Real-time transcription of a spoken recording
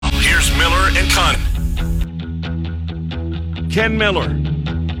Mizutani. Ken Miller.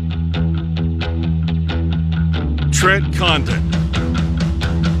 Trent Condon.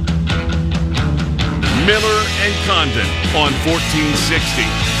 Miller and Condon on 1460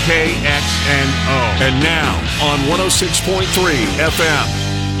 KXNO. And now on 106.3 FM.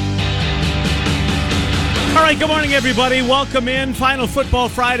 All right, good morning, everybody. Welcome in. Final Football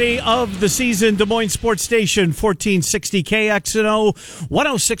Friday of the season. Des Moines Sports Station, 1460 KXNO,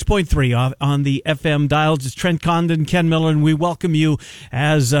 106.3 on the FM dials. It's Trent Condon, Ken Miller, and we welcome you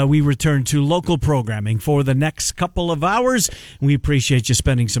as we return to local programming for the next couple of hours. We appreciate you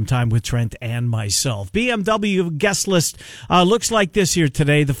spending some time with Trent and myself. BMW guest list looks like this here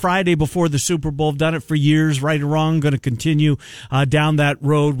today, the Friday before the Super Bowl. Done it for years, right or wrong. Going to continue down that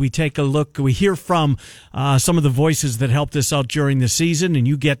road. We take a look. We hear from some of the voices that helped us out during the season, and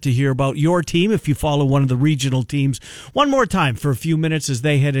you get to hear about your team if you follow one of the regional teams one more time for a few minutes as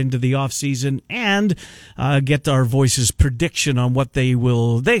they head into the offseason, and get our voices' prediction on what they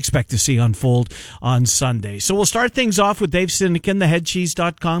expect to see unfold on Sunday. So we'll start things off with Dave Sinykin, the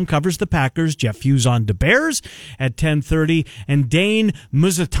headcheese.com, covers the Packers. Jeff Hughes on the Bears at 10:30, and Dane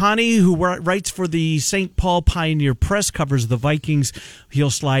Mizutani, who writes for the St. Paul Pioneer Press, covers the Vikings. He'll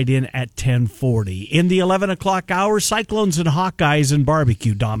slide in at 10:40. In the 11 o'clock hour, Cyclones and Hawkeyes and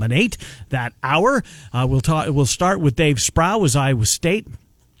barbecue dominate that hour. We'll start with Dave Sproul as Iowa State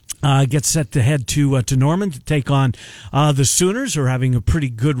gets set to head to Norman to take on the Sooners, who are having a pretty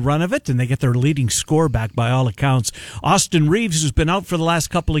good run of it, and they get their leading score back by all accounts. Austin Reeves, who's been out for the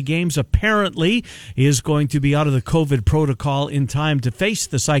last couple of games, apparently is going to be out of the COVID protocol in time to face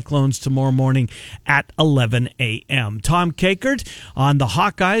the Cyclones tomorrow morning at 11 a.m. Tom Kakert on the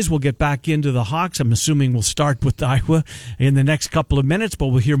Hawkeyes. We'll get back into the Hawks. I'm assuming we'll start with Iowa in the next couple of minutes, but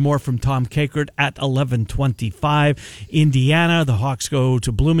we'll hear more from Tom Kakert at 11:25. Indiana, the Hawks go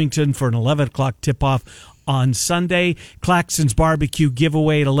to Bloomington for an 11 o'clock tip-off on Sunday. Claxton's barbecue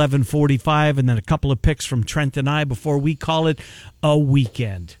giveaway at 11:45, and then a couple of picks from Trent and I before we call it a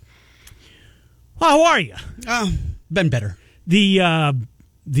weekend. Well, how are you? Been better.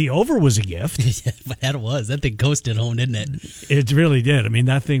 The over was a gift. Yeah, that was. That thing ghosted home, didn't it? It really did. I mean,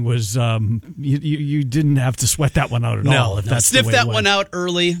 that thing was, you didn't have to sweat that one out at all. If that's sniff the way that one out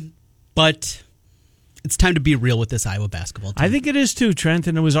early, but it's time to be real with this Iowa basketball team. I think it is too, Trent,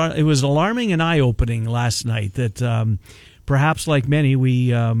 and it was alarming and eye-opening last night that perhaps like many,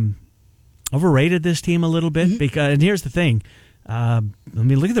 we overrated this team a little bit. Mm-hmm. And here's the thing. I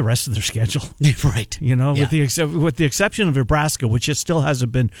mean, look at the rest of their schedule. Right. You know, Yeah. with the exception of Nebraska, which just still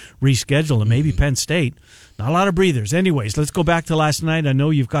hasn't been rescheduled, and maybe Penn State. Not a lot of breathers. Anyways, let's go back to last night. I know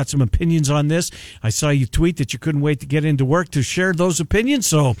you've got some opinions on this. I saw you tweet that you couldn't wait to get into work to share those opinions,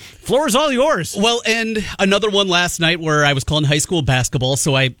 so floor is all yours. Well, and another one last night where I was calling high school basketball,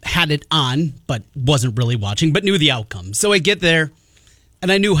 so I had it on, but wasn't really watching, but knew the outcome. So I get there,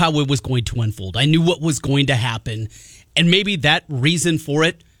 and I knew how it was going to unfold. I knew what was going to happen, and maybe that reason for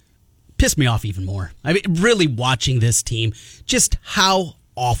it pissed me off even more. I mean, really watching this team, just how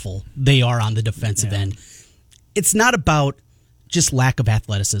awful they are on the defensive end. It's not about just lack of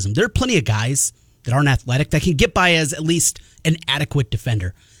athleticism. There are plenty of guys that aren't athletic that can get by as at least an adequate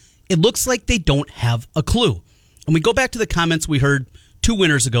defender. It looks like they don't have a clue. And we go back to the comments we heard 2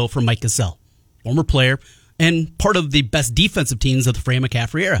 winters ago from Mike Gesell, former player and part of the best defensive teams of the Fran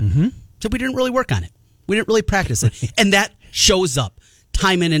McCaffrey era. Mm-hmm. So we didn't really work on it. We didn't really practice it. And that shows up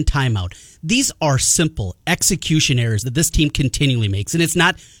time in and time out. These are simple execution errors that this team continually makes. And it's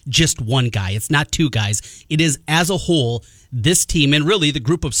not just one guy. It's not 2 guys. It is, as a whole, this team and really the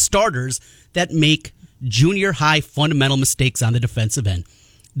group of starters that make junior high fundamental mistakes on the defensive end.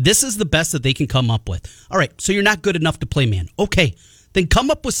 This is the best that they can come up with. All right, so you're not good enough to play man. Okay, then come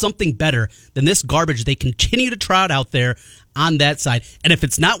up with something better than this garbage they continue to trot out there on that side. And if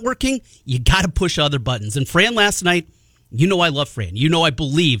it's not working, you got to push other buttons. And Fran last night, you know I love Fran. You know I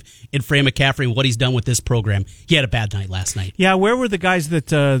believe in Fran McCaffrey and what he's done with this program. He had a bad night last night. Yeah, where were the guys that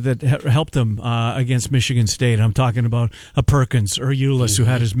helped him against Michigan State? I'm talking about Perkins or Ulis, who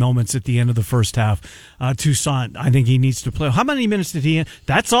had his moments at the end of the first half. Toussaint, I think he needs to play. How many minutes did he?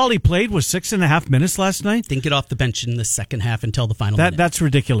 That's all he played was 6.5 minutes last night? Didn't get off the bench in the second half until the final minute. That's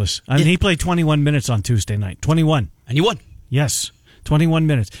ridiculous. I mean, he played 21 minutes on Tuesday night. 21. And you won. Yes. 21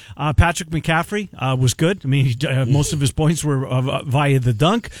 minutes. Patrick McCaffrey was good. I mean, most of his points were via the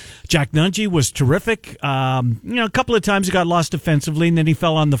dunk. Jack Nungy was terrific. A couple of times he got lost defensively, and then he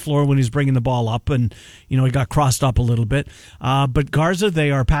fell on the floor when he was bringing the ball up, and he got crossed up a little bit. But Garza,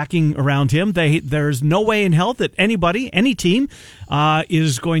 they are packing around him. There's no way in hell that any team,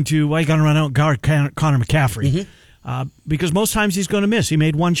 is going to. Well, you got to run out and guard Connor McCaffrey. because most times he's going to miss. He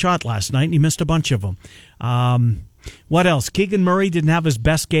made one shot last night, and he missed a bunch of them. What else? Keegan Murray didn't have his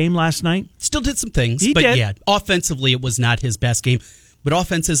best game last night. Still did some things, He but did. yeah, offensively it was not his best game. But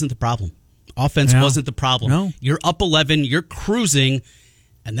offense isn't the problem. Offense wasn't the problem. No. You're up 11, you're cruising,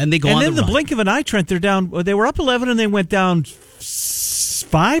 and then they go on And the then the run. blink of an eye, Trent, they're down. They were up 11, and they went down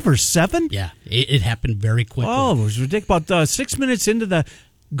 5 or 7. Yeah, it happened very quickly. Oh, it was ridiculous. About 6 minutes into the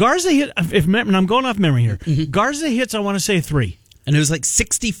Garza hit. And I'm going off memory here. Garza hits. I want to say 3. And it was like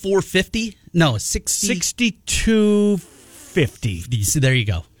 64-50? No, 62-50. So there you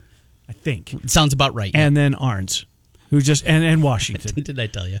go. I think. Sounds about right. And then Arns, who just and Washington. Did I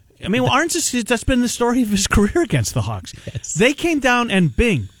tell you? I mean, Arns that's been the story of his career against the Hawks. Yes. They came down and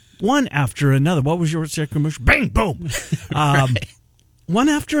bing, one after another. What was your second motion? Bang, boom. Right. One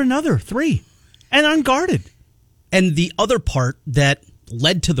after another, 3, and unguarded. And the other part that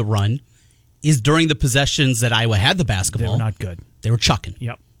led to the run is during the possessions that Iowa had the basketball. They were not good. They were chucking.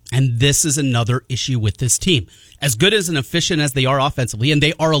 Yep. And this is another issue with this team. As good as and efficient as they are offensively, and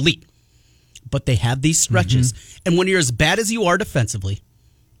they are elite, but they have these stretches. And when you're as bad as you are defensively,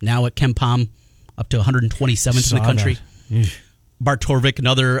 now at Ken Pom, up to 127th in the country. Bart Torvik,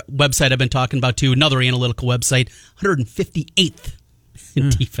 another website I've been talking about too, another analytical website, 158th in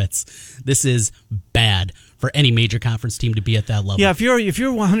defense. This is bad for any major conference team to be at that level. Yeah, if you're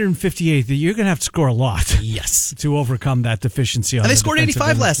 158th, you're going to have to score a lot. Yes. To overcome that deficiency. On And they the scored defensive 85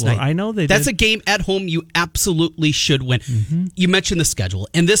 end of the last floor. night. I know they That's did. a game at home you absolutely should win. You mentioned the schedule,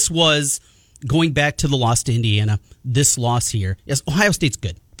 and this was going back to the loss to Indiana. This loss here. Yes, Ohio State's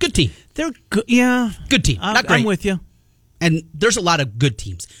good. Good team. They're good. Yeah. Good team. Not great. I'm with you. And there's a lot of good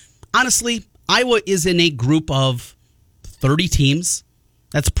teams. Honestly, Iowa is in a group of 30 teams.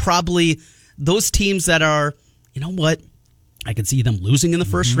 That's probably those teams that are, you know what, I can see them losing in the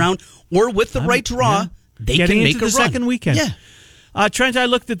first round, or with the right draw, they Getting can make into a the run. second weekend. Yeah. Trent, I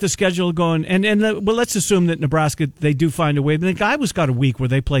looked at the schedule going, and well, let's assume that Nebraska, they do find a way. But the Iowa's got a week where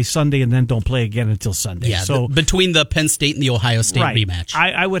they play Sunday and then don't play again until Sunday. Yeah, so between the Penn State and the Ohio State rematch.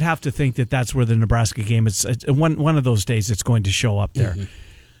 I would have to think that that's where the Nebraska game, it's one of those days it's going to show up there.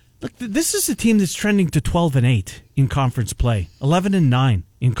 Look, this is a team that's trending to 12-8 in conference play, 11-9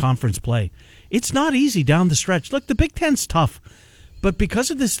 in conference play. It's not easy down the stretch. Look, the Big Ten's tough, but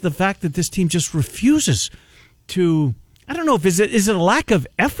because of this, the fact that this team just refuses to, I don't know if is it a lack of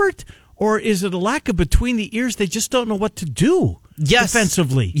effort or is it a lack of between the ears? They just don't know what to do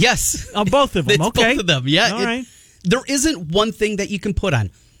defensively. Yes. Both of them. It's Okay. both of them. Yeah. All right. There isn't one thing that you can put on.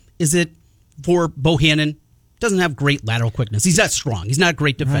 Is it for Bohannon? Doesn't have great lateral quickness. He's not strong. He's not a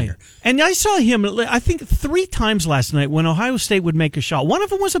great defender. Right. And I saw him, I think, 3 times last night when Ohio State would make a shot. One of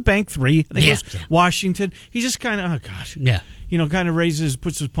them was a bank 3. I think it was Washington. He just kind of, oh, gosh. Yeah. You know, kind of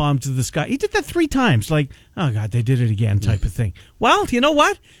puts his palm to the sky. He did that 3 times. Like, oh, God, they did it again type of thing. Well, you know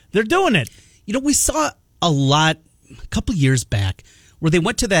what? They're doing it. You know, we saw a lot a couple years back where they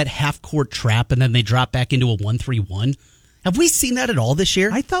went to that half-court trap and then they dropped back into a 1-3-1. Have we seen that at all this year?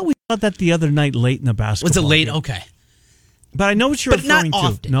 I thought we saw that the other night late in the basketball Was it late? game. Okay. But I know what you're But not referring to.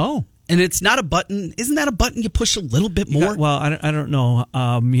 often. No. And it's not a button. Isn't that a button you push a little bit more? Well, I don't know.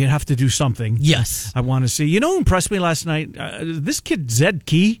 You have to do something. Yes. I want to see. You know who impressed me last night? This kid, Zed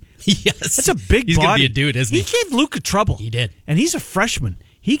Key. Yes. That's a big He's body. going to be a dude, isn't he? He gave Luka trouble. He did. And he's a freshman.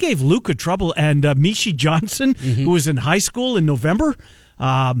 He gave Luka trouble. And Mishi Johnson, who was in high school in November,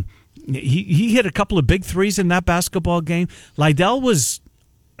 he hit a couple of big threes in that basketball game. Lydell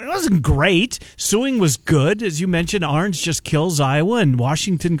wasn't great. Sewing was good. As you mentioned, Arns just kills Iowa, and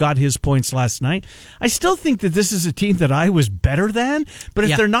Washington got his points last night. I still think that this is a team that Iowa's better than, but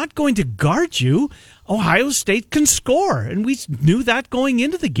if they're not going to guard you, Ohio State can score. And we knew that going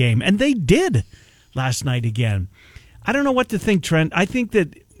into the game, and they did last night again. I don't know what to think, Trent. I think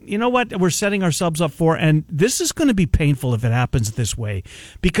that, you know what, we're setting ourselves up for, and this is going to be painful if it happens this way,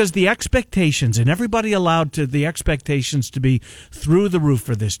 because the expectations, and everybody allowed to the expectations to be through the roof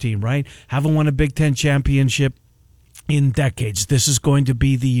for this team, right? Haven't won a Big Ten championship in decades. This is going to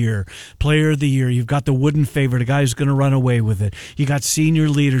be the year. Player of the year. You've got the wooden favorite, a guy who's going to run away with it. You got senior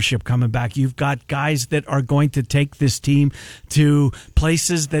leadership coming back. You've got guys that are going to take this team to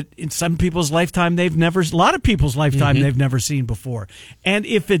places that in some people's lifetime a lot of people's lifetime they've never seen before. And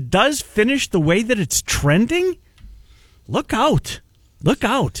if it does finish the way that it's trending, look out. Look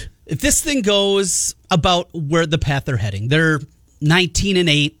out. If this thing goes about where the path they're heading, they're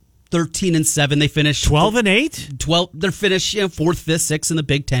 19-8. 13-7. They finished 12-8. 12. They're finished 4th, 5th, 6th in the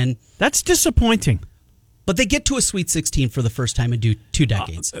Big Ten. That's disappointing. But they get to a Sweet 16 for the first time in 2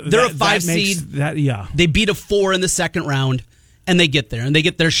 decades. They're a 5 seed. Yeah. They beat a 4 in the second round, And they get there, and they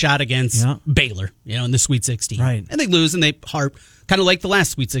get their shot against Baylor, in the Sweet 16. Right. And they lose, and they harp, kind of like the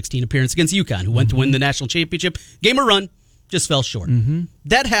last Sweet 16 appearance against UConn, who went to win the national championship. Game or run, just fell short. Mm-hmm.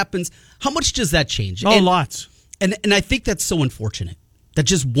 That happens. How much does that change? Lots. And I think that's so unfortunate. That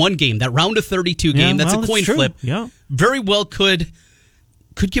just one game, that round of 32 game, that's a coin flip. Yeah. Very well could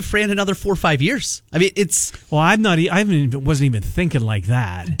give Fran another 4 or 5 years. I mean, it's... Well, I wasn't even thinking like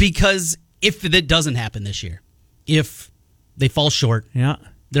that. Because if that doesn't happen this year, if they fall short,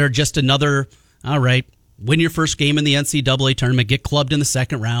 they're just another, all right, win your first game in the NCAA tournament, get clubbed in the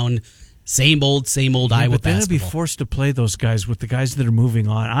second round, same old Iowa basketball. But then they'll be forced to play those guys with the guys that are moving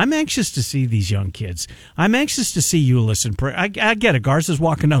on. I'm anxious to see these young kids. I'm anxious to see Ulis and I get it. Garza's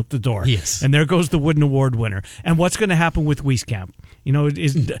walking out the door. Yes. And there goes the Wooden Award winner. And what's going to happen with Wieskamp?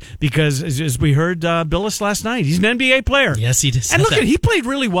 Because as we heard Billis last night, he's an NBA player. Yes, he did. And look, he played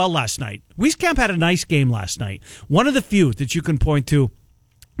really well last night. Wieskamp had a nice game last night. One of the few that you can point to.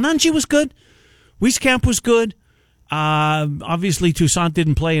 Nunji was good. Wieskamp was good. Obviously, Toussaint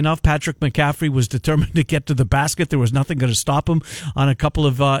didn't play enough. Patrick McCaffrey was determined to get to the basket. There was nothing going to stop him on a couple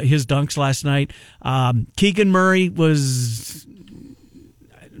of his dunks last night. Keegan Murray was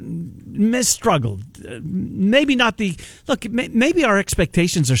struggled. Maybe not the look. Maybe our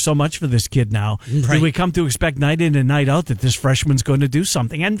expectations are so much for this kid now that we come to expect night in and night out that this freshman's going to do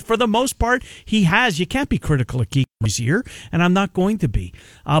something. And for the most part, he has. You can't be critical of Keegan this year, and I'm not going to be.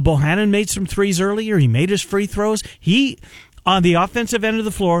 Bohannon made some threes earlier. He made his free throws. He on the offensive end of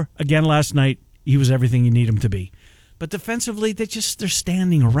the floor again last night. He was everything you need him to be. But defensively, they're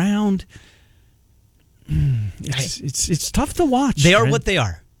standing around. It's tough to watch. They are what they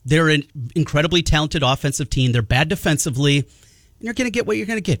are. They're an incredibly talented offensive team. They're bad defensively, and you're going to get what you're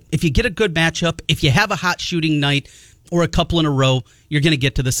going to get. If you get a good matchup, if you have a hot shooting night or a couple in a row, you're going to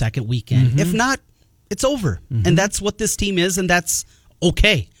get to the second weekend. Mm-hmm. If not, it's over. Mm-hmm. And that's what this team is, and that's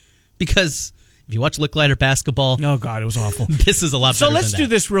okay. Because if you watch Licklider basketball... Oh, God, it was awful. This is a lot better So let's do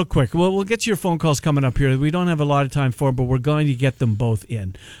this real quick. Well, we'll get to your phone calls coming up here. We don't have a lot of time for them, but we're going to get them both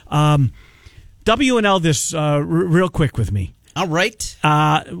in. WNL this real quick with me. All right.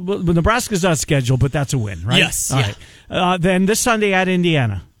 Well, Nebraska's not scheduled, but that's a win, right? Yes. All right. Then this Sunday at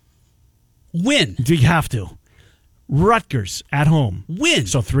Indiana. Win. Do you have to? Rutgers at home. Win.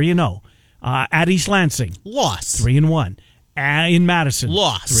 So 3-0. At East Lansing. Loss. 3-1. In Madison.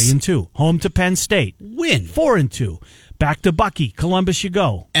 Loss. 3-2. Home to Penn State. Win. 4-2. Back to Bucky. Columbus you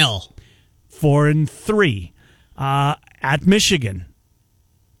go. L. 4-3. At Michigan.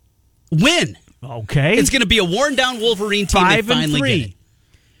 Win. Okay. It's going to be a worn-down Wolverine team. 5-3.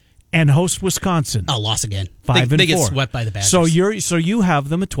 And host Wisconsin. Oh, loss again. 5-4. They get swept by the Badgers. So you have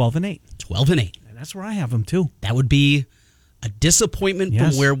them at 12-8. 12-8. And that's where I have them too. That would be a disappointment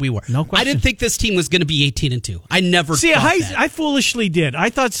from where we were. No question. I didn't think this team was going to be 18-2. I never thought that. I foolishly did. I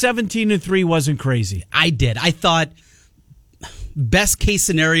thought 17-3 wasn't crazy. I did. I thought best case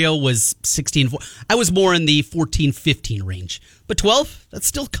scenario was 16-4. I was more in the 14-15 range. But 12, that's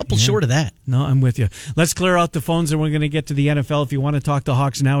still a couple short of that. No, I'm with you. Let's clear out the phones, and we're going to get to the NFL. If you want to talk to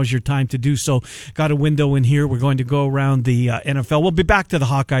Hawks, now is your time to do so. Got a window in here. We're going to go around the NFL. We'll be back to the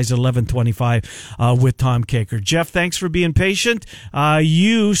Hawkeyes at 11:25 with Tom Caker. Jeff, thanks for being patient.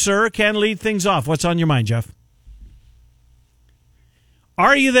 You, sir, can lead things off. What's on your mind, Jeff?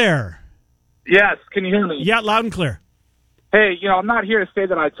 Are you there? Yes. Can you hear me? Yeah, loud and clear. Hey, I'm not here to say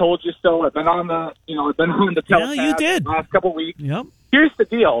that I told you so. I've been on the telecast you did. the last couple of weeks. Yep. Here's the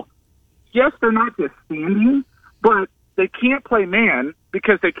deal. Yes, they're not just standing, but they can't play man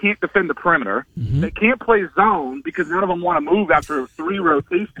because they can't defend the perimeter. Mm-hmm. They can't play zone because none of them want to move after 3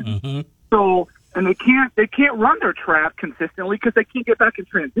 rotations. Mm-hmm. So, and they can't run their trap consistently because they can't get back in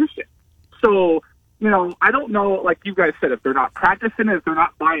transition. So, I don't know, like you guys said, if they're not practicing, if they're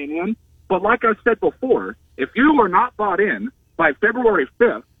not buying in. But like I said before, if you are not bought in by February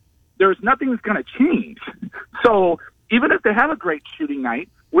 5th, there's nothing that's going to change. So even if they have a great shooting night,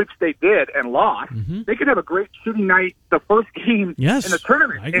 which they did and lost, they could have a great shooting night the first game in the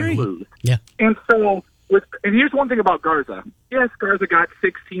tournament and lose. Yeah. And so, and here's one thing about Garza. Yes, Garza got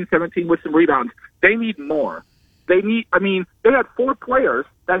 16, 17 with some rebounds. They need more. They had 4 players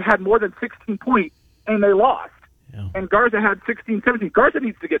that had more than 16 points, and they lost. Yeah. And Garza had 16, 17. Garza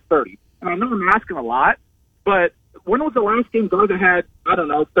needs to get 30. And I know I'm asking a lot, but when was the last game Garza had,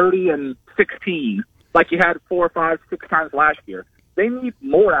 30 and 16, like he had 4, 5, 6 times last year? They need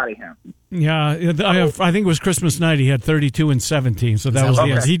more out of him. Yeah, I think it was Christmas night. He had 32 and 17, so that was the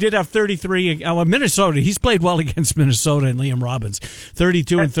end. He did have 33. Minnesota, he's played well against Minnesota and Liam Robbins.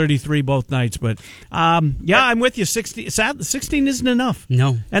 32 and 33 both nights. But, I'm with you. 16 isn't enough.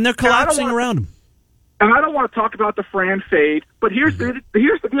 No. And they're collapsing around him. And I don't want to talk about the Fran fade, but here's the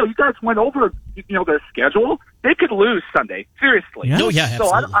deal. You guys went over, their schedule. They could lose Sunday. Seriously. Yeah. Oh, yeah,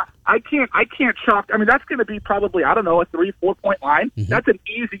 absolutely. So I can't chalk. I mean, that's going to be probably, I don't know, a 3-4 point line. Mm-hmm. That's an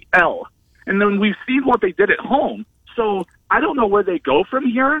easy L. And then we've seen what they did at home. So I don't know where they go from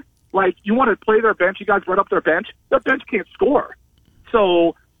here. Like, you want to play their bench. You guys run up their bench. Their bench can't score.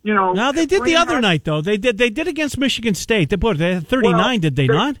 So, No, they did the other night, though. They did against Michigan State. They had 39, did they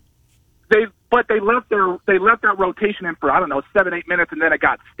not? But they left that rotation in for, I don't know, 7-8 minutes, and then it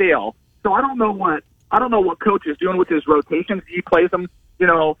got stale. So I don't know what coach is doing with his rotations. He plays them,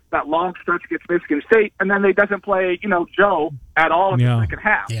 that long stretch against Michigan State, and then they doesn't play, Joe at all in the second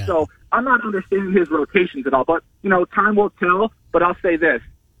half. Yeah. So I'm not understanding his rotations at all. But time will tell. But I'll say this: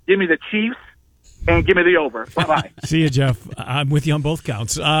 give me the Chiefs and give me the over. Bye-bye. See you, Jeff. I'm with you on both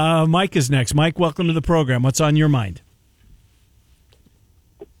counts. Mike is next. Mike, welcome to the program. What's on your mind?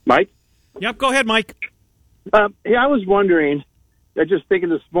 Mike? Yep, go ahead, Mike. Hey, I was wondering, just thinking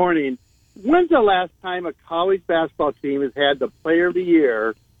this morning, when's the last time a college basketball team has had the Player of the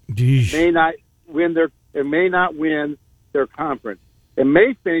Year may not win their conference? It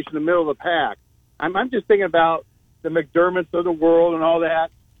may finish in the middle of the pack. I'm just thinking about the McDermotts of the world and all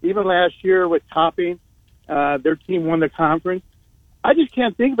that. Even last year with Topping, their team won the conference. I just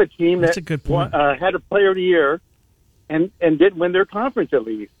can't think of a team That's a good point. Had a Player of the Year and didn't win their conference at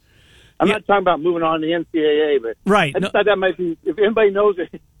least. I'm not talking about moving on to the NCAA, but right. I just thought that might be, if anybody knows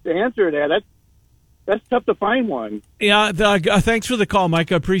the answer to that, that's tough to find one. Yeah, thanks for the call,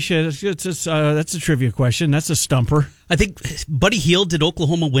 Mike. I appreciate it. That's a trivia question. That's a stumper. I think Buddy Hield, did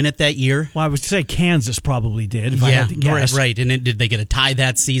Oklahoma win it that year? Well, I would say Kansas probably did, if I had to guess. Right. And did they get a tie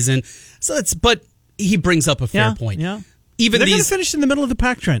that season? But he brings up a fair point. Yeah. Even they're going to finish in the middle of the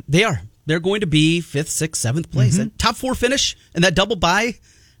pack, Trent. They are. They're going to be 5th, 6th, 7th place. Mm-hmm. Top 4 finish and that double bye,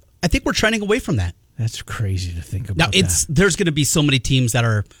 I think we're trending away from that. That's crazy to think about. Now, there's going to be so many teams that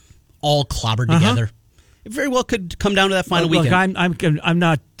are all clobbered together. It very well could come down to that final weekend. I'm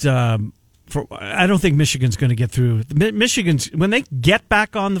not. I don't think Michigan's going to get through. Michigan's, when they get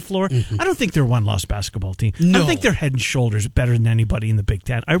back on the floor, I don't think they're a one-loss basketball team. No. I don't think they're head and shoulders better than anybody in the Big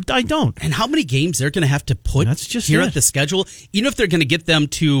Ten. I don't. And how many games they're going to have to put That's just here it. at the schedule, even if they're going to get them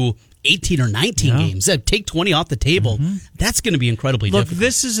to 18 or 19 games, take 20 off the table, that's going to be incredibly difficult. Look,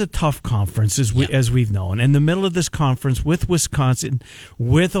 this is a tough conference, as we've known. In the middle of this conference, with Wisconsin,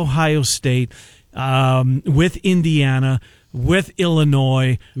 with Ohio State, with Indiana, with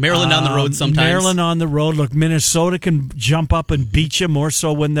Illinois. Maryland on the road sometimes. Maryland on the road. Look, Minnesota can jump up and beat you more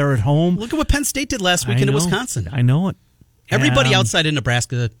so when they're at home. Look at what Penn State did last weekend in Wisconsin. I know it. Everybody outside of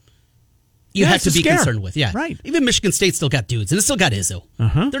Nebraska, you have to be concerned with. Yeah, right. Even Michigan State still got dudes, and it still got Izzo.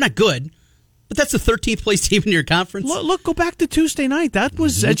 They're not good, but that's the 13th place team in your conference. Look, go back to Tuesday night. That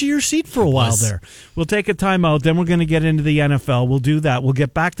was edge of your seat for a while there. We'll take a timeout. Then we're going to get into the NFL. We'll do that. We'll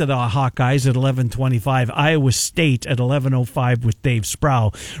get back to the Hawkeyes at 11:25. Iowa State at 11:05 with Dave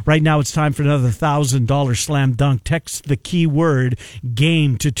Sproul. Right now, it's time for another $1,000 slam dunk. Text the keyword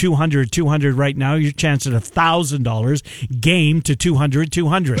GAME to 200. 200 right now. Your chance at $1,000. GAME to 200.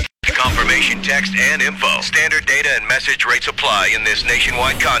 200. Confirmation text and info. Standard data and message rates apply in this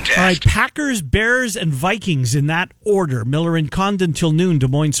nationwide contest. All right, Packers, Bears, and Vikings in that order. Miller and Condon till noon. Des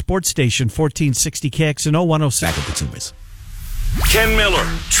Moines Sports Station, 1460 KXNO 106. Back at Consumers. Ken Miller,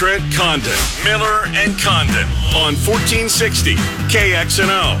 Trent Condon, Miller and Condon on 1460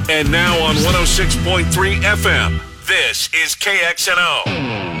 KXNO. And now on 106.3 FM. This is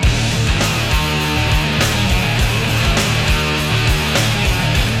KXNO.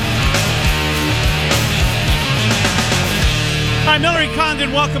 Hi, Miller and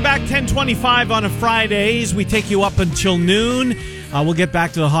Condon. Welcome back. 10:25 on a Friday. We take you up until noon. We'll get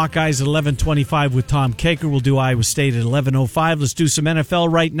back to the Hawkeyes at 11:25 with Tom Kaker. We'll do Iowa State at 11:05. Let's do some NFL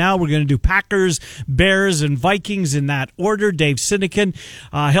right now. We're going to do Packers, Bears, and Vikings in that order. Dave Sinykin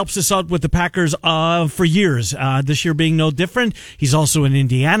helps us out with the Packers for years. This year being no different. He's also an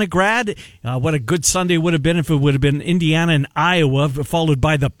Indiana grad. What a good Sunday would have been if it would have been Indiana and Iowa, followed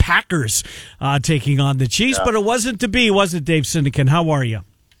by the Packers taking on the Chiefs. But it wasn't to be, was it, Dave Sinykin? How are you?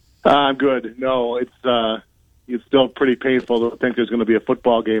 I'm good. No, it's still pretty painful to think there's going to be a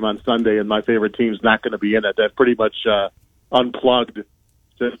football game on Sunday and my favorite team's not going to be in it. That pretty much unplugged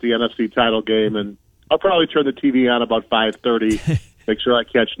since the NFC title game, and I'll probably turn the TV on about 5:30, make sure I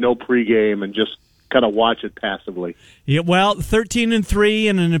catch no pregame and just kind of watch it passively. Yeah, well, 13-3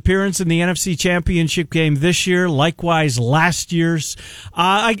 and an appearance in the NFC Championship game this year. Likewise, last year's.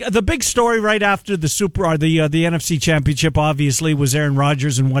 The big story right after the NFC Championship, obviously, was Aaron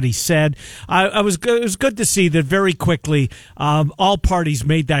Rodgers and what he said. It was good to see that very quickly all parties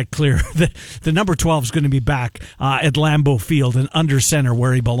made that clear that the number 12 is going to be back at Lambeau Field and under center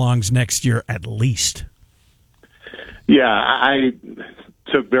where he belongs next year at least. Yeah, I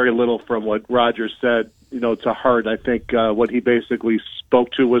took very little from what Rodgers said, to heart. I think what he basically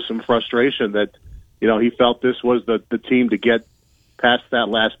spoke to was some frustration that, he felt this was the team to get past that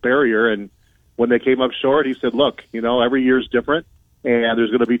last barrier. And when they came up short, he said, look, every year's different and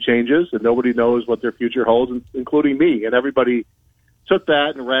there's going to be changes and nobody knows what their future holds, including me. And everybody took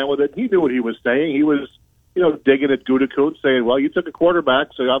that and ran with it. He knew what he was saying. He was, digging at Gutekunst, saying, well, you took a quarterback,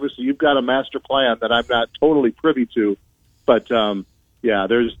 so obviously you've got a master plan that I'm not totally privy to. But, yeah,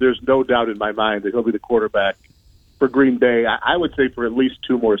 there's no doubt in my mind that he'll be the quarterback for Green Bay. I would say for at least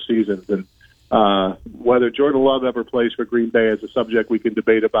 2 more seasons. And whether Jordan Love ever plays for Green Bay is a subject we can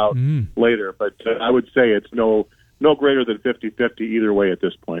debate about later. But I would say it's no greater than 50-50 either way at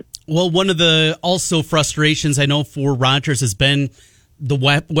this point. Well, one of the also frustrations I know for Rodgers has been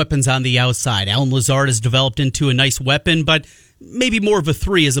the weapons on the outside. Allen Lazard has developed into a nice weapon, but maybe more of a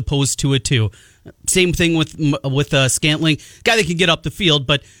 3 as opposed to a 2. Same thing with Scantling, guy that can get up the field,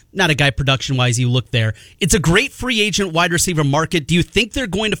 but not a guy production-wise you look there. It's a great free agent wide receiver market. Do you think they're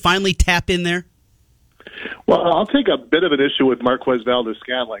going to finally tap in there? Well, I'll take a bit of an issue with Marquez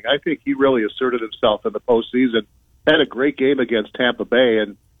Valdes-Scantling. I think he really asserted himself in the postseason, had a great game against Tampa Bay,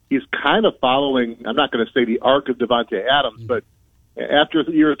 and he's kind of following, I'm not going to say the arc of Devontae Adams, but after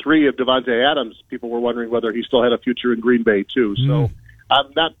year 3 of Devontae Adams, people were wondering whether he still had a future in Green Bay, too. So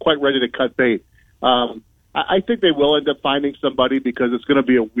I'm not quite ready to cut bait. I think they will end up finding somebody because it's going to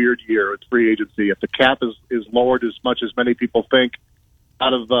be a weird year. It's free agency. If the cap is lowered as much as many people think, a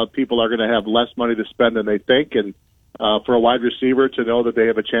lot of people are going to have less money to spend than they think. And for a wide receiver to know that they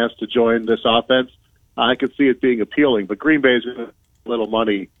have a chance to join this offense, I could see it being appealing. But Green Bay is going to have little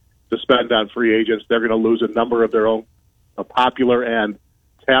money to spend on free agents. They're going to lose a number of their own popular and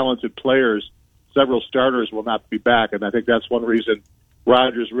talented players. Several starters will not be back, and I think that's one reason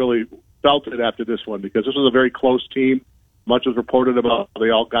Rodgers really felt it after this one, because this was a very close team. Much was reported about how they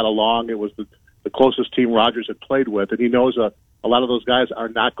all got along. It was the closest team Rodgers had played with, and he knows a lot of those guys are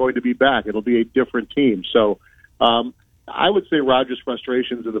not going to be back. It'll be a different team. So I would say Rodgers'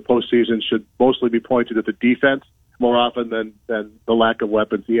 frustrations in the postseason should mostly be pointed at the defense more often than the lack of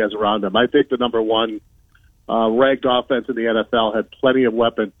weapons he has around him. I think the number one ranked offense in the NFL had plenty of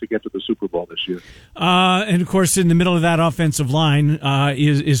weapons to get to the Super Bowl this year. And, of course, in the middle of that offensive line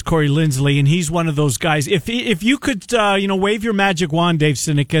is Corey Linsley, and he's one of those guys. If you could, wave your magic wand, Dave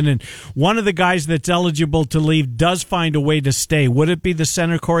Sinykin, and one of the guys that's eligible to leave does find a way to stay, would it be the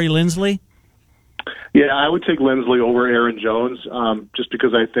center Corey Linsley? Yeah, I would take Linsley over Aaron Jones just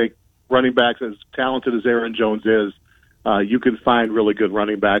because I think running backs, as talented as Aaron Jones is, you can find really good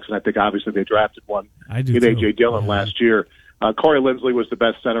running backs, and I think obviously they drafted one in A.J. Dillon last year. Corey Linsley was the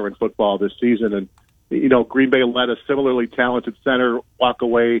best center in football this season, and Green Bay let a similarly talented center walk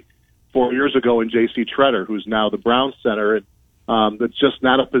away 4 years ago in J.C. Tretter, who's now the Browns center, and that's just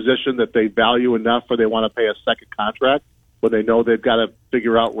not a position that they value enough where they want to pay a second contract when they know they've got to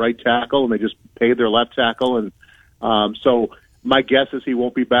figure out right tackle, and they just paid their left tackle, and so my guess is he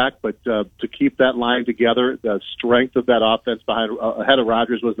won't be back, but to keep that line together, the strength of that offense ahead of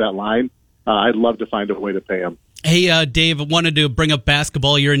Rodgers was that line. I'd love to find a way to pay him. Hey, Dave, I wanted to bring up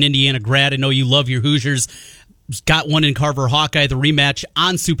basketball. You're an Indiana grad. I know you love your Hoosiers. Got one in Carver Hawkeye, the rematch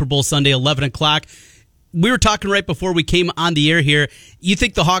on Super Bowl Sunday, 11 o'clock. We were talking right before we came on the air here. You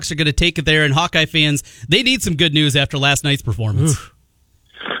think the Hawks are going to take it there, and Hawkeye fans, they need some good news after last night's performance.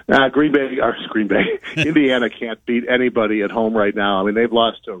 Green Bay, Indiana can't beat anybody at home right now. I mean, they've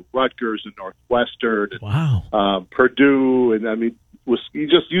lost to Rutgers and Northwestern, and, Purdue, and I mean, you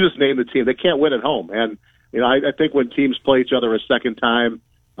just name the team. They can't win at home, and I think when teams play each other a second time,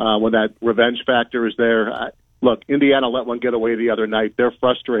 when that revenge factor is there. Look, Indiana let one get away the other night. They're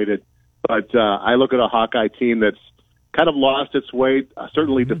frustrated, but I look at a Hawkeye team that's kind of lost its way.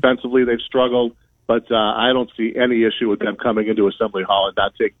 Certainly defensively, they've struggled. But I don't see any issue with them coming into Assembly Hall and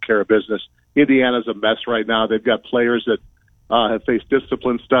not taking care of business. Indiana's a mess right now. They've got players that have faced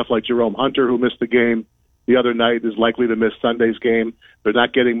discipline stuff like Jerome Hunter, who missed the game the other night, is likely to miss Sunday's game. They're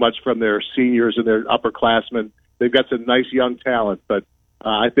not getting much from their seniors and their upperclassmen. They've got some nice young talent, but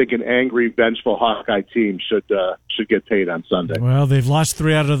I think an angry, vengeful Hawkeye team should get paid on Sunday. Well, they've lost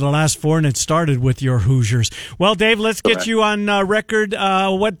 3 out of the last 4, and it started with your Hoosiers. Well, Dave, let's get you on record.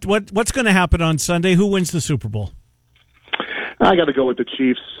 What's going to happen on Sunday? Who wins the Super Bowl? I got to go with the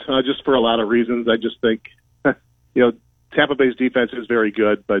Chiefs, just for a lot of reasons. I just think, Tampa Bay's defense is very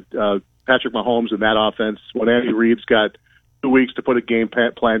good, but Patrick Mahomes and that offense, when Andy Reid's got 2 weeks to put a game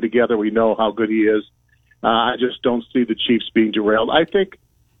plan together, we know how good he is. I just don't see the Chiefs being derailed. I think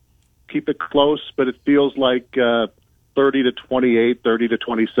keep it close, but it feels like 30-28,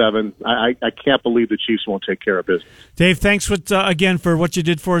 30-27. I can't believe the Chiefs won't take care of business. Dave, thanks again for what you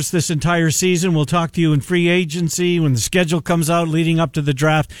did for us this entire season. We'll talk to you in free agency when the schedule comes out leading up to the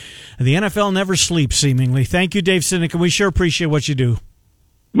draft. The NFL never sleeps, seemingly. Thank you, Dave Sinykin. We sure appreciate what you do.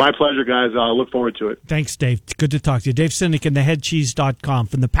 My pleasure, guys. I look forward to it. Thanks, Dave. Good to talk to you. Dave Sinykin, theheadcheese.com.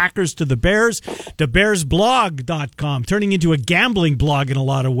 From the Packers to the Bears, thebearsblog.com. Turning into a gambling blog in a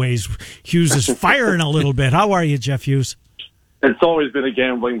lot of ways. Hughes is firing a little bit. How are you, Jeff Hughes? It's always been a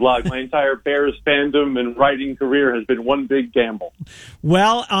gambling blog. My entire Bears fandom and writing career has been one big gamble.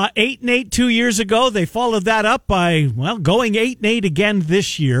 Well, 8-8 2 years ago. They followed that up by, going 8-8 again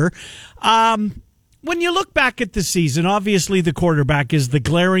this year. When you look back at the season, obviously the quarterback is the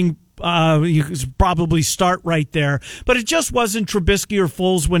glaring, you could probably start right there, but it just wasn't Trubisky or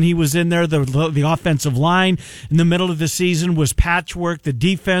Foles when he was in there. The offensive line in the middle of the season was patchwork. The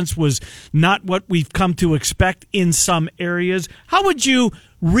defense was not what we've come to expect in some areas. How would you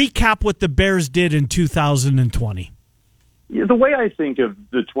recap what the Bears did in 2020? The way I think of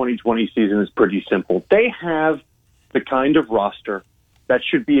the 2020 season is pretty simple. They have the kind of roster that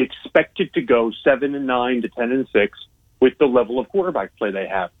should be expected to go 7-9 to 10-6 with the level of quarterback play they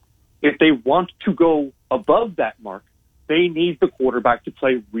have. If they want to go above that mark, they need the quarterback to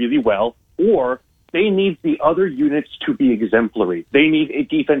play really well, or they need the other units to be exemplary. They need a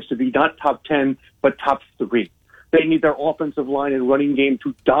defense to be not top 10, but top 3. They need their offensive line and running game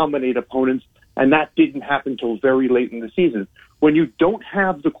to dominate opponents, and that didn't happen until very late in the season. When you don't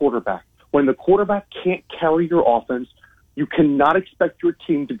have the quarterback, when the quarterback can't carry your offense, you cannot expect your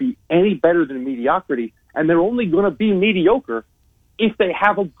team to be any better than mediocrity, and they're only going to be mediocre if they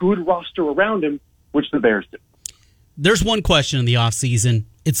have a good roster around him, which the Bears do. There's one question in the offseason.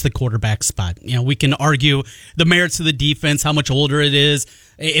 It's the quarterback spot. We can argue the merits of the defense, how much older it is,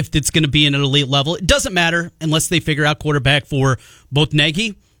 if it's going to be in an elite level. It doesn't matter unless they figure out quarterback for both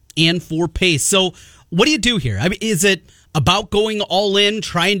Nagy and for Pace. So what do you do here? I mean, is it about going all in,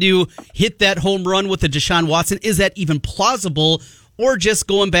 trying to hit that home run with a Deshaun Watson? Is that even plausible, or just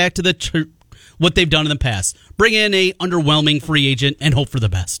going back to what they've done in the past? Bring in a underwhelming free agent and hope for the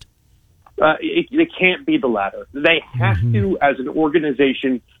best. It can't be the latter. They have to, as an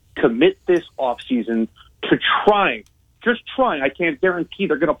organization, commit this offseason to trying, I can't guarantee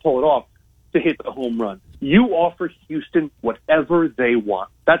they're going to pull it off, to hit the home run. You offer Houston whatever they want.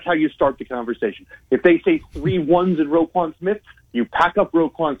 That's how you start the conversation. If they say 3 1s in Roquan Smith, you pack up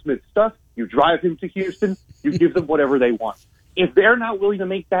Roquan Smith's stuff, you drive him to Houston, you give them whatever they want. If they're not willing to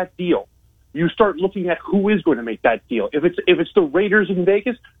make that deal, you start looking at who is going to make that deal. If it's the Raiders in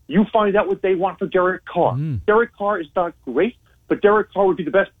Vegas, you find out what they want for Derek Carr. Derek Carr is not great, but Derek Carr would be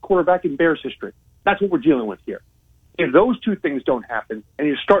the best quarterback in Bears history. That's what we're dealing with here. If those two things don't happen, and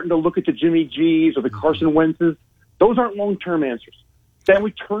you're starting to look at the Jimmy G's or the Carson Wentz's, those aren't long-term answers. Then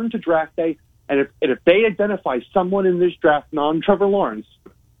we turn to draft day, and if they identify someone in this draft, non-Trevor Lawrence,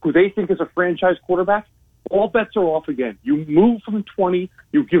 who they think is a franchise quarterback, all bets are off again. You move from 20,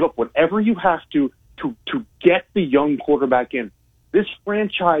 you give up whatever you have to get the young quarterback in. This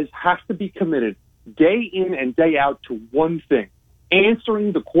franchise has to be committed day in and day out to one thing,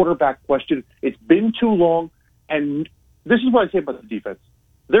 answering the quarterback question. It's been too long. And this is what I say about the defense.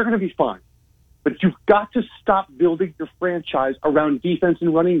 They're going to be fine. But you've got to stop building your franchise around defense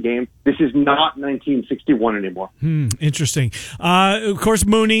and running game. This is not 1961 anymore. Interesting. Of course,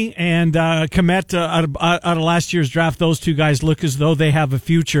 Mooney and Kmet out of last year's draft, those two guys look as though they have a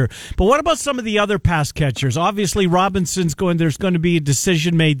future. But what about some of the other pass catchers? Obviously, Robinson's going. There's going to be a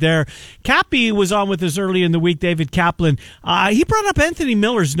decision made there. Cappy was on with us early in the week, David Kaplan. He brought up Anthony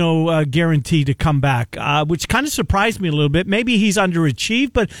Miller's no guarantee to come back, which kind of surprised me a little bit. Maybe he's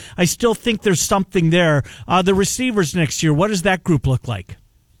underachieved, but I still think there's something there. The receivers next year, what does that group look like?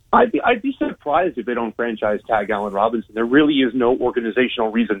 I'd be surprised if they don't franchise tag Allen Robinson. There really is no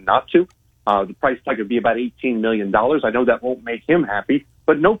organizational reason not to. The price tag would be about $18 million. I know that won't make him happy,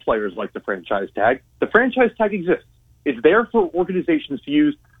 but no players like the franchise tag. The franchise tag exists. It's there for organizations to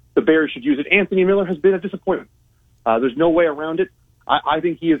use. The Bears should use it. Anthony Miller has been a disappointment. There's no way around it. I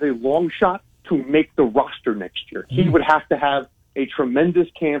think he is a long shot to make the roster next year. He would have to have a tremendous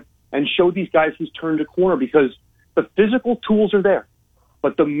camp and show these guys he's turned a corner, because the physical tools are there,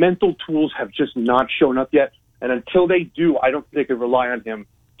 but the mental tools have just not shown up yet. And until they do, I don't think they can rely on him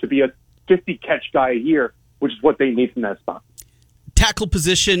to be a 50-catch guy a year, which is what they need from that spot. Tackle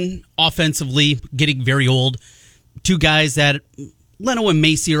position, offensively, getting very old. Two guys that, Leno and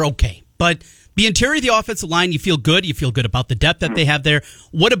Macy, are okay. But the interior of the offensive line, you feel good. You feel good about the depth that they have there.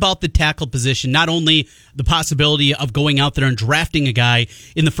 What about the tackle position? Not only the possibility of going out there and drafting a guy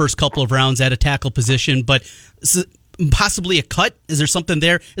in the first couple of rounds at a tackle position, but possibly a cut? Is there something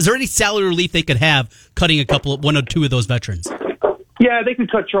there? Is there any salary relief they could have cutting one or two of those veterans? Yeah, they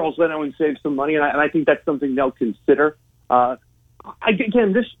could cut Charles Leno and save some money, and I think that's something they'll consider. I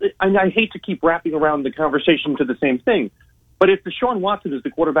hate to keep wrapping around the conversation to the same thing, but if Deshaun Watson is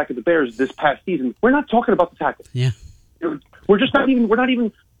the quarterback of the Bears this past season, we're not talking about the tackle. Yeah, we're not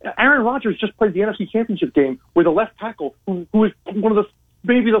even. Aaron Rodgers just played the NFC Championship game with a left tackle who is one of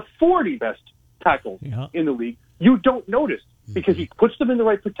maybe the 40 best tackles in the league. You don't notice because he puts them in the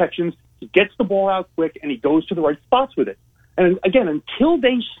right protections, he gets the ball out quick, and he goes to the right spots with it. And again, until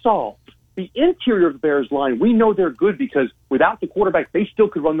they solve the interior of the Bears line, we know they're good because without the quarterback, they still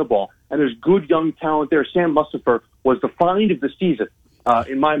could run the ball. And there's good young talent there. Sam Mustipher was the find of the season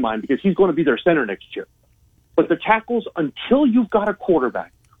in my mind, because he's going to be their center next year. But the tackles, until you've got a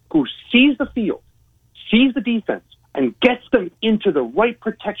quarterback who sees the field, sees the defense, and gets them into the right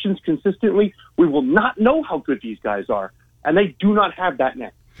protections consistently, we will not know how good these guys are. And they do not have that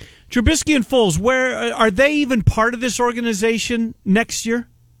now. Trubisky and Foles, where are they even part of this organization next year?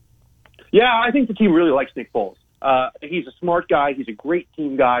 Yeah, I think the team really likes Nick Foles. He's a smart guy. He's a great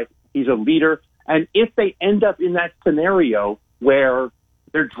team guy. He's a leader. And if they end up in that scenario where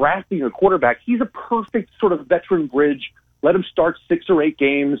they're drafting a quarterback, he's a perfect sort of veteran bridge. Let him start 6 or 8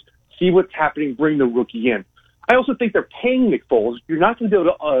 games, see what's happening, bring the rookie in. I also think they're paying Nick Foles. You're not going to be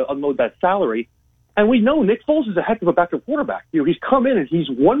able to unload that salary. And we know Nick Foles is a heck of a backup quarterback. He's come in and he's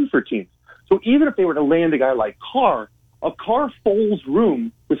won for teams. So even if they were to land a guy like Carr, a Carr-Foles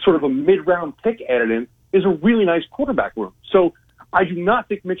room with sort of a mid-round pick added in is a really nice quarterback room. So I do not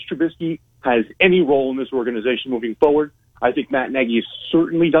think Mitch Trubisky has any role in this organization moving forward. I think Matt Nagy is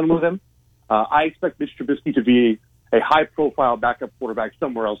certainly done with him. I expect Mitch Trubisky to be a high-profile backup quarterback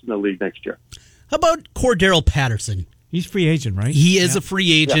somewhere else in the league next year. How about Cordero Patterson? He's free agent, right? He is a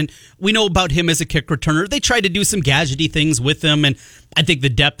free agent. Yeah. We know about him as a kick returner. They tried to do some gadgety things with him, and I think the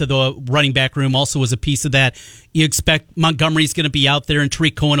depth of the running back room also was a piece of that. You expect Montgomery's going to be out there, and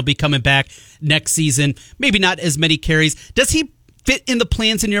Tariq Cohen will be coming back next season. Maybe not as many carries. Does he fit in the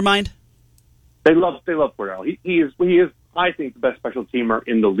plans in your mind? They love Cordero. He is, I think, the best special teamer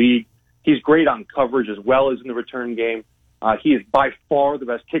in the league. He's great on coverage as well as in the return game. He is by far the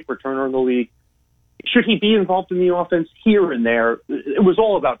best kick returner in the league. Should he be involved in the offense here and there? It was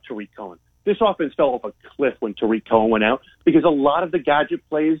all about Tariq Cohen. This offense fell off a cliff when Tariq Cohen went out because a lot of the gadget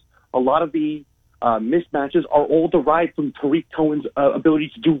plays, a lot of the mismatches are all derived from Tariq Cohen's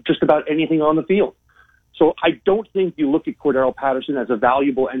ability to do just about anything on the field. So I don't think you look at Cordero Patterson as a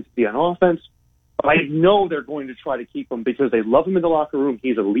valuable entity on offense, but I know they're going to try to keep him because they love him in the locker room.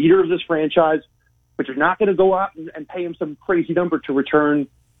 He's a leader of this franchise, but you're not going to go out and pay him some crazy number to return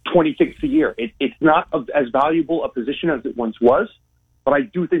 26 a year. It's not as valuable a position as it once was, but I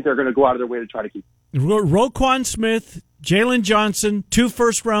do think they're going to go out of their way to try to keep him. Roquan Smith, Jalen Johnson, 2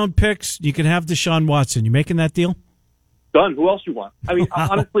 first-round picks. You can have Deshaun Watson. You making that deal? Done. Who else you want? I mean,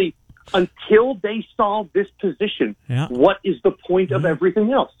 honestly, until they solve this position, what is the point of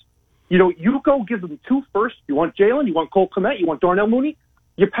everything else? You go give them 2 firsts. You want Jalen, you want Cole Kmet, you want Darnell Mooney.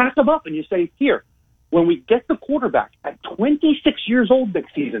 You pack them up and you say, here, when we get the quarterback at 26 years old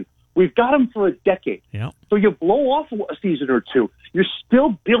next season, we've got him for a decade. Yeah. So you blow off a season or two. You're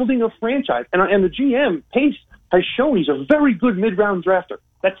still building a franchise. And the GM, Pace, has shown he's a very good mid-round drafter.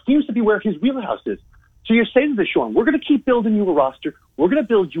 That seems to be where his wheelhouse is. So you say to Deshaun, we're going to keep building you a roster. We're going to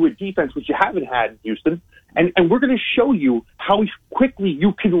build you a defense, which you haven't had in Houston. And we're going to show you how quickly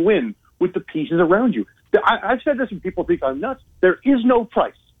you can win with the pieces around you. I've said this and people think I'm nuts. There is no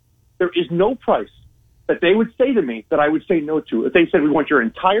price. There is no price that they would say to me that I would say no to. If they said, we want your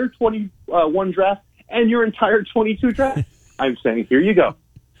entire 21 draft and your entire 22 draft, I'm saying, here you go.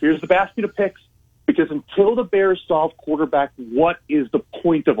 Here's the basket of picks. Because until the Bears solve quarterback, what is the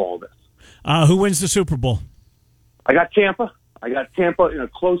point of all this? Who wins the Super Bowl? I got Tampa. In a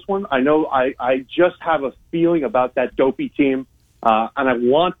close one. I know I just have a feeling about that dopey team, and I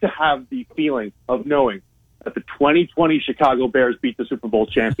want to have the feeling of knowing that the 2020 Chicago Bears beat the Super Bowl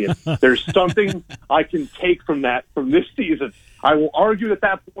champion. There's something I can take from this season. I will argue at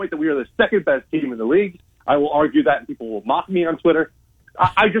that point that we are the second best team in the league. I will argue that, and people will mock me on Twitter.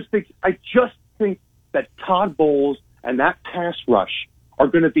 I just think that Todd Bowles and that pass rush are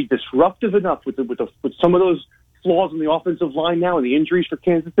going to be disruptive enough with some of those flaws in the offensive line now and the injuries for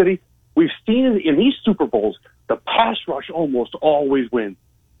Kansas City. We've seen in these Super Bowls, the pass rush almost always wins.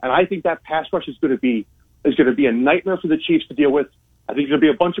 And I think that pass rush is going to be a nightmare for the Chiefs to deal with. I think it's going to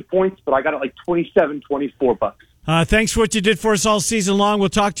be a bunch of points, but I got it like 27-24 bucks. Thanks for what you did for us all season long. We'll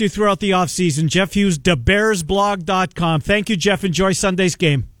talk to you throughout the offseason. Jeff Hughes, thebearsblog.com. Thank you, Jeff. Enjoy Sunday's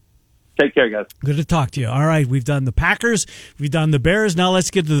game. Take care, guys. Good to talk to you. All right, we've done the Packers. We've done the Bears. Now let's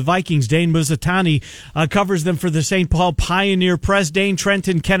get to the Vikings. Dane Mizutani covers them for the St. Paul Pioneer Press. Dane,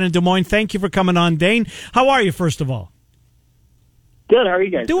 Trenton, Ken, and Des Moines, thank you for coming on, Dane. How are you, first of all? Good. How are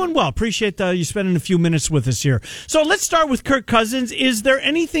you guys? Doing well. Appreciate you spending a few minutes with us here. So let's start with Kirk Cousins. Is there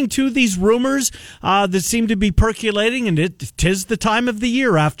anything to these rumors that seem to be percolating? And tis the time of the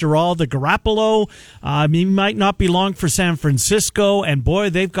year, after all. The Garoppolo, he might not be long for San Francisco. And boy,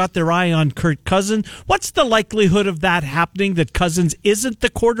 they've got their eye on Kirk Cousins. What's the likelihood of that happening, that Cousins isn't the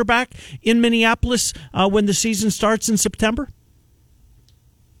quarterback in Minneapolis when the season starts in September?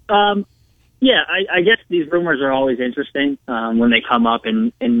 Yeah, I guess these rumors are always interesting when they come up,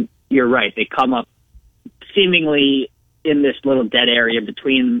 and you're right. They come up seemingly in this little dead area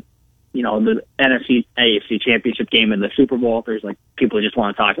between, the NFC, AFC championship game and the Super Bowl. There's people who just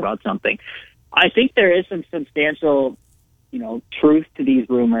want to talk about something. I think there is some substantial, truth to these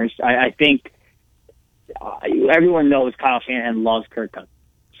rumors. I think everyone knows Kyle Shanahan loves Kirk Cousins,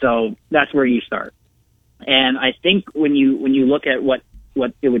 so that's where you start. And I think when you look at what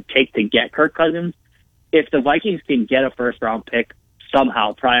it would take to get Kirk Cousins, if the Vikings can get a first-round pick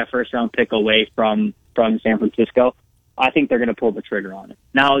somehow, pry a first-round pick away from San Francisco, I think they're going to pull the trigger on it.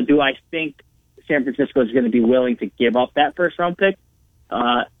 Now, do I think San Francisco is going to be willing to give up that first-round pick?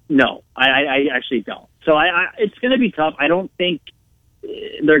 No, I actually don't. So it's going to be tough. I don't think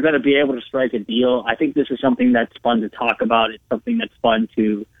they're going to be able to strike a deal. I think this is something that's fun to talk about. It's something that's fun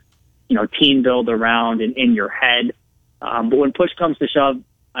to, team build around and in your head. But when push comes to shove,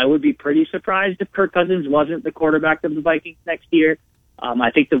 I would be pretty surprised if Kirk Cousins wasn't the quarterback of the Vikings next year. I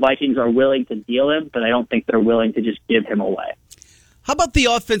think the Vikings are willing to deal him, but I don't think they're willing to just give him away. How about the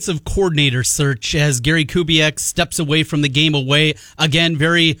offensive coordinator search as Gary Kubiak steps away from the game away? Again,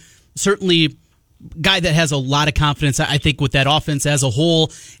 very certainly guy that has a lot of confidence, I think, with that offense as a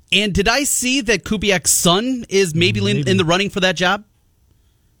whole. And did I see that Kubiak's son is maybe in the running for that job?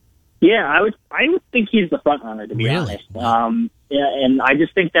 Yeah, I would think he's the front runner, to be honest. And I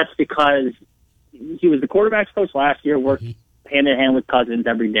just think that's because he was the quarterback's coach last year, worked hand in hand with Cousins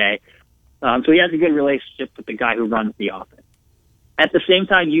every day. So he has a good relationship with the guy who runs the offense. At the same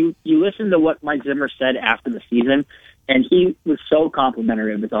time, you listen to what Mike Zimmer said after the season, and he was so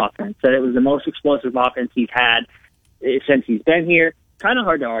complimentary of his offense, that it was the most explosive offense he's had since he's been here. Kind of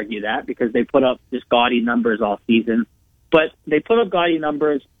hard to argue that because they put up just gaudy numbers all season. But they put up gaudy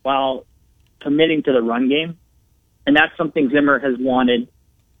numbers while committing to the run game. And that's something Zimmer has wanted,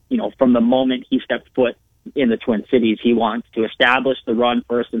 from the moment he stepped foot in the Twin Cities. He wants to establish the run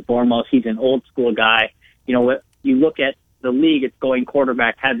first and foremost. He's an old school guy. You look at the league, it's going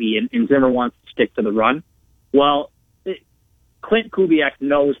quarterback heavy, and Zimmer wants to stick to the run. Well, Clint Kubiak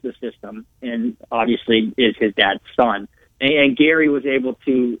knows the system, and obviously is his dad's son. And Gary was able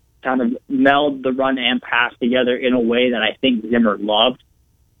to kind of meld the run and pass together in a way that I think Zimmer loved.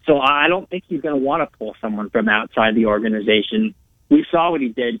 So I don't think he's going to want to pull someone from outside the organization. We saw what he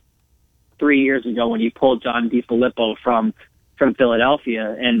did 3 years ago when he pulled John DeFilippo from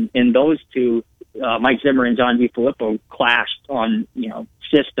Philadelphia, and those two, Mike Zimmer and John DeFilippo, clashed on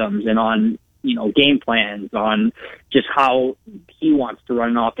systems and on game plans, on just how he wants to run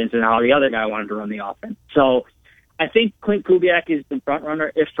an offense and how the other guy wanted to run the offense. So I think Clint Kubiak is the front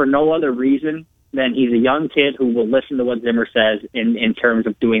runner, if for no other reason than he's a young kid who will listen to what Zimmer says in terms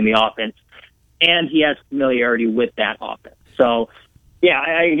of doing the offense, and he has familiarity with that offense. So, yeah,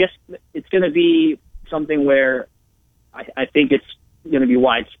 I guess it's going to be something where I think it's going to be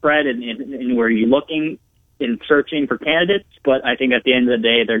widespread and where you're looking and searching for candidates, but I think at the end of the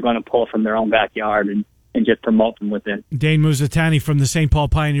day, they're going to pull from their own backyard and just promote from within. Dane Mizutani from the St. Paul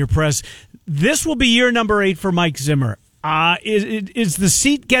Pioneer Press. This will be year number 8 for Mike Zimmer. Is the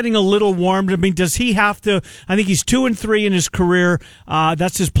seat getting a little warmed? I mean, does he have to? I think he's 2-3 in his career.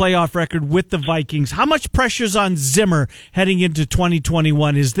 That's his playoff record with the Vikings. How much pressure's on Zimmer heading into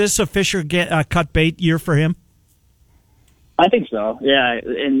 2021? Is this a Fisher cut bait year for him? I think so. Yeah,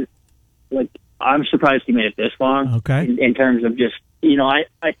 and I'm surprised he made it this long. Okay. In terms of just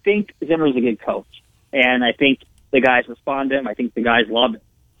I think Zimmer's a good coach, and I think the guys respond to him. I think the guys love him.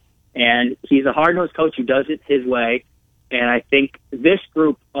 And he's a hard-nosed coach who does it his way. And I think this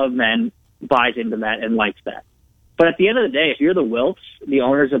group of men buys into that and likes that. But at the end of the day, if you're the Wilfs, the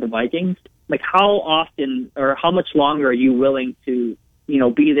owners of the Vikings, like how often or how much longer are you willing to,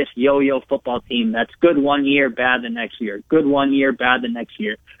 be this yo-yo football team that's good one year, bad the next year, good one year, bad the next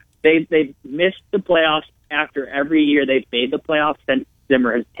year? They've missed the playoffs after every year they've made the playoffs since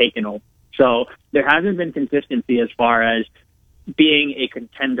Zimmer has taken over. So there hasn't been consistency as far as being a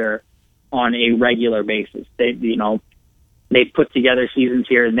contender on a regular basis. They've put together seasons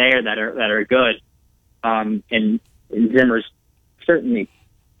here and there that are good. And Zimmer's certainly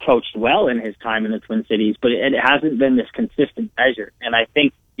coached well in his time in the Twin Cities, but it hasn't been this consistent measure. And I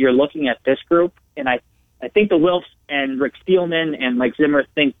think you're looking at this group, and I think the Wilfs and Rick Spielman and Mike Zimmer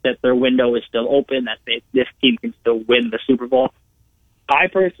think that their window is still open, that this team can still win the Super Bowl. I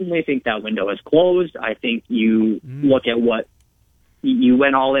personally think that window is closed. I think you look at what you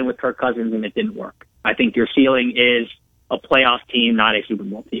went all in with Kirk Cousins and it didn't work. I think your ceiling is a playoff team, not a Super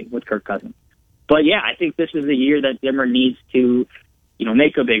Bowl team with Kirk Cousins. But yeah, I think this is the year that Zimmer needs to,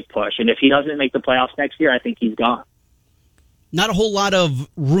 make a big push. And if he doesn't make the playoffs next year, I think he's gone. Not a whole lot of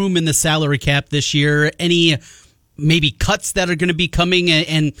room in the salary cap this year. Any maybe cuts that are going to be coming,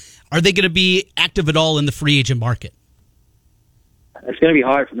 and are they going to be active at all in the free agent market? It's going to be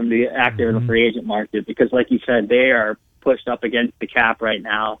hard for them to be active in the free agent market because, like you said, they are pushed up against the cap right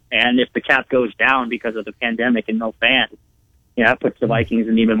now. And if the cap goes down because of the pandemic and no fans, that puts the Vikings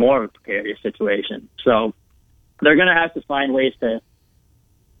in even more of a precarious situation. So they're going to have to find ways to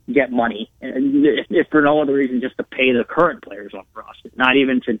get money, and if for no other reason, just to pay the current players on the roster, not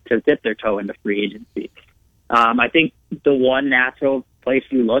even to dip their toe into free agency. I think the one natural place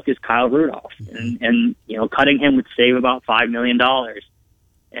you look is Kyle Rudolph, and cutting him would save about $5 million.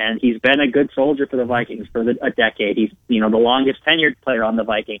 And he's been a good soldier for the Vikings for a decade. He's the longest tenured player on the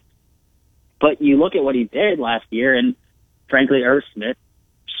Vikings. But you look at what he did last year, and frankly, Irv Smith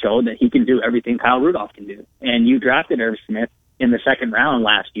showed that he can do everything Kyle Rudolph can do. And you drafted Irv Smith in the second round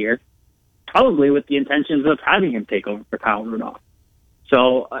last year, probably with the intentions of having him take over for Kyle Rudolph.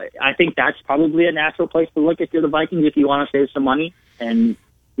 So I think that's probably a natural place to look if you're the Vikings if you want to save some money. And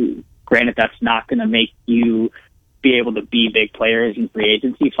granted, that's not going to make you be able to be big players in free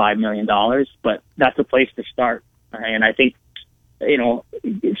agency, $5 million, but that's a place to start. And I think,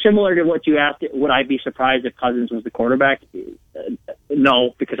 similar to what you asked, would I be surprised if Cousins was the quarterback?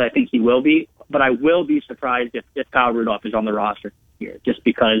 No, because I think he will be. But I will be surprised if Kyle Rudolph is on the roster here, just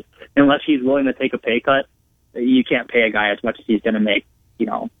because unless he's willing to take a pay cut, you can't pay a guy as much as he's going to make,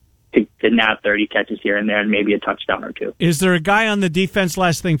 to nab 30 catches here and there and maybe a touchdown or two. Is there a guy on the defense,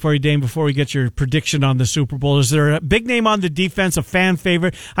 last thing for you, Dane, before we get your prediction on the Super Bowl, is there a big name on the defense, a fan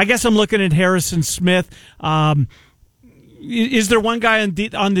favorite? I guess I'm looking at Harrison Smith. Is there one guy on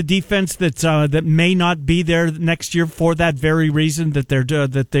the defense that may not be there next year for that very reason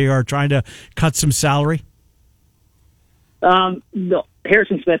that they are trying to cut some salary? No,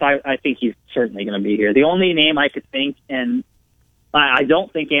 Harrison Smith, I think he's certainly going to be here. The only name I could think, and I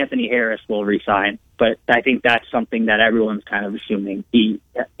don't think Anthony Harris will resign, but I think that's something that everyone's kind of assuming. He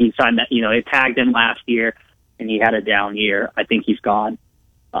signed that, they tagged him last year, and he had a down year. I think he's gone.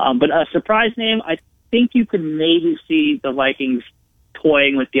 But a surprise name, I think you could maybe see the Vikings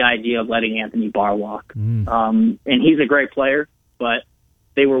toying with the idea of letting Anthony Barr walk. And he's a great player, but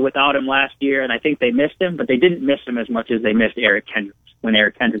they were without him last year, and I think they missed him, but they didn't miss him as much as they missed Eric Kendricks when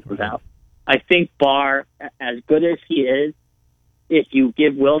Eric Kendricks was out. I think Barr, as good as he is, if you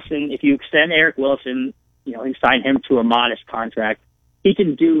extend Eric Wilson, and sign him to a modest contract, he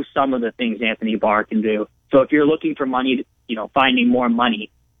can do some of the things Anthony Barr can do. So if you're looking for money, finding more money,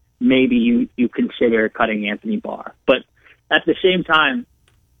 maybe you consider cutting Anthony Barr. But at the same time,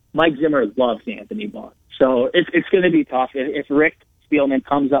 Mike Zimmer loves Anthony Barr. So it's going to be tough. If Rick Spielman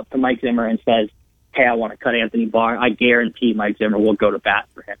comes up to Mike Zimmer and says, hey, I want to cut Anthony Barr, I guarantee Mike Zimmer will go to bat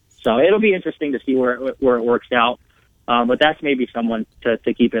for him. So it'll be interesting to see where it works out. But that's maybe someone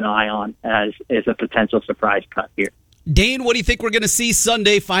to keep an eye on as a potential surprise cut here. Dane, what do you think we're going to see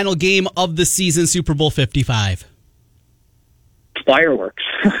Sunday, final game of the season, Super Bowl 55? Fireworks.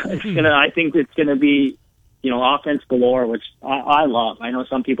 I think it's going to be, offense galore, which I love. I know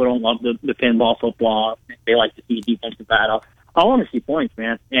some people don't love the pinball football. They like to see defensive battle. I want to see points,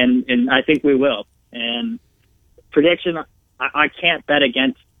 man, and I think we will. And prediction, I can't bet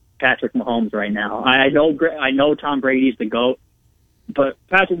against Patrick Mahomes right now. I know Tom Brady's the GOAT, but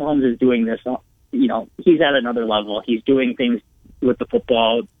Patrick Mahomes is doing this. He's at another level. He's doing things with the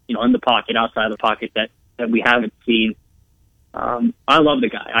football, in the pocket, outside the pocket that we haven't seen. I love the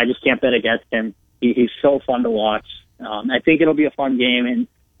guy. I just can't bet against him. He's so fun to watch. I think it'll be a fun game, and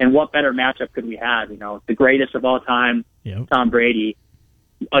And what better matchup could we have? The greatest of all time, Tom Brady,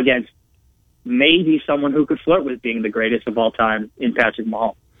 against maybe someone who could flirt with being the greatest of all time in Patrick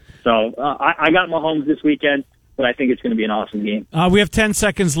Mahomes. So I got Mahomes this weekend, but I think it's going to be an awesome game. We have 10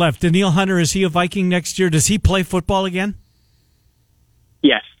 seconds left. Daniil Hunter, is he a Viking next year? Does he play football again?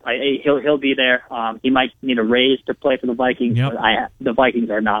 Yes, he'll be there. He might need a raise to play for the Vikings, but the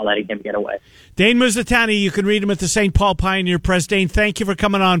Vikings are not letting him get away. Dane Mizutani, you can read him at the St. Paul Pioneer Press. Dane, thank you for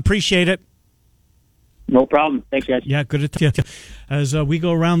coming on. Appreciate it. No problem. Thanks, guys. Yeah, good to talk to you. As we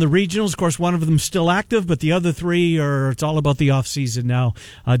go around the regionals, of course, one of them still active, but the other three it's all about the offseason now.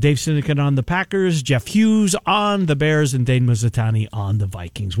 Dave Sinykin on the Packers, Jeff Hughes on the Bears, and Dane Mizutani on the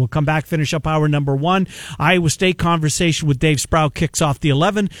Vikings. We'll come back, finish up hour number 1. Iowa State conversation with Dave Sproul kicks off the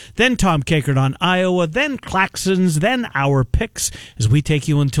 11, then Tom Kakert on Iowa, then Claxons, then our picks as we take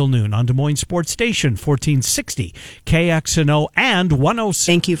you until noon on Des Moines Sports Station, 1460 KXNO and 106.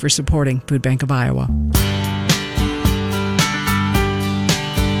 Thank you for supporting Food Bank of Iowa.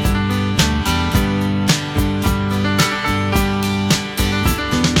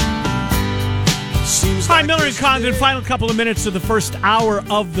 Hi, Miller and Condon. Final couple of minutes of the first hour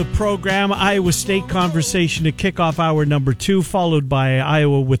of the program. Iowa State conversation to kick off hour number 2, followed by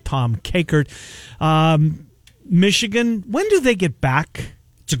Iowa with Tom Kakert. Michigan, when do they get back?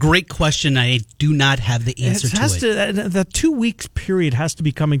 It's a great question. I do not have the answer to it. The 2 weeks period has to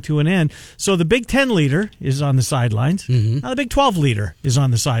be coming to an end. So the Big Ten leader is on the sidelines. Mm-hmm. Now the Big 12 leader is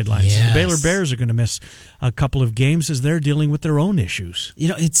on the sidelines. Yes. The Baylor Bears are going to miss a couple of games as they're dealing with their own issues.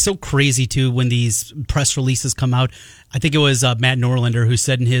 It's so crazy, too, when these press releases come out. I think it was Matt Norlander who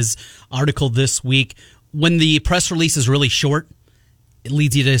said in his article this week, when the press release is really short, it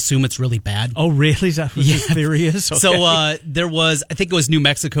leads you to assume it's really bad. Oh, really? Is that what the theory is? Okay. So there was, I think it was New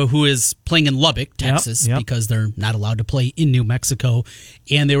Mexico, who is playing in Lubbock, Texas, because they're not allowed to play in New Mexico.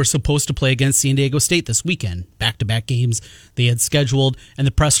 And they were supposed to play against San Diego State this weekend. Back-to-back games they had scheduled. And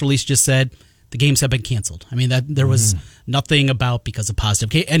the press release just said the games have been canceled. I mean, there was nothing about because of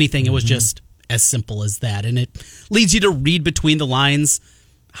positive anything. It was just as simple as that. And it leads you to read between the lines.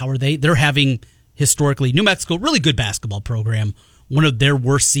 How are they? They're having, historically, New Mexico, really good basketball program. One of their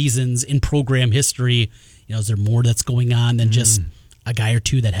worst seasons in program history. Is there more that's going on than just a guy or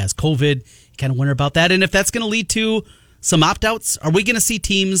two that has COVID? You kind of wonder about that. And if that's going to lead to some opt-outs, are we going to see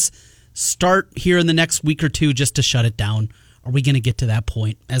teams start here in the next week or two just to shut it down? Are we going to get to that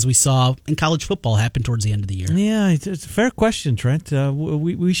point, as we saw in college football happen towards the end of the year? Yeah, it's a fair question, Trent.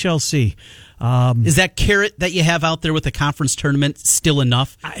 We shall see. Is that carrot that you have out there with the conference tournament still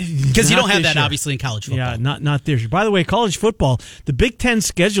enough? Because you don't have that, obviously, in college football. Yeah, not this year. By the way, college football, the Big Ten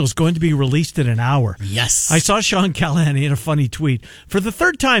schedule is going to be released in an hour. Yes. I saw Sean Callahan in a funny tweet. For the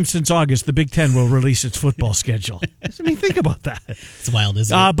third time since August, the Big Ten will release its football schedule. I mean, think about that. It's wild,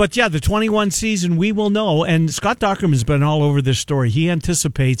 isn't it? But yeah, the 21 season, we will know. And Scott Dockerman has been all over this story. He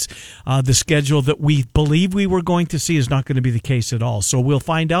anticipates the schedule that we believe we were going to see is not going to be the case at all. So we'll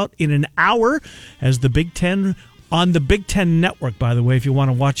find out in an hour as the Big Ten, on the Big Ten Network, by the way, if you want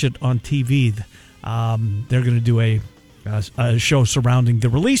to watch it on TV, they're going to do a show surrounding the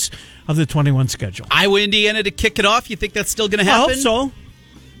release of the 21 schedule. Iowa, Indiana to kick it off. You think that's still going to happen? I hope so.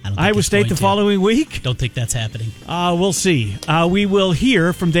 I don't think Iowa State the following week? Don't think that's happening. We'll see. We will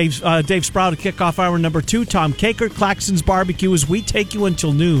hear from Dave Sproul to kick off hour number 2. Tom Kakert, Claxons Barbecue, as we take you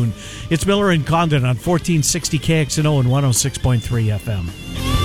until noon. It's Miller and Condon on 1460 KXNO and 106.3 FM.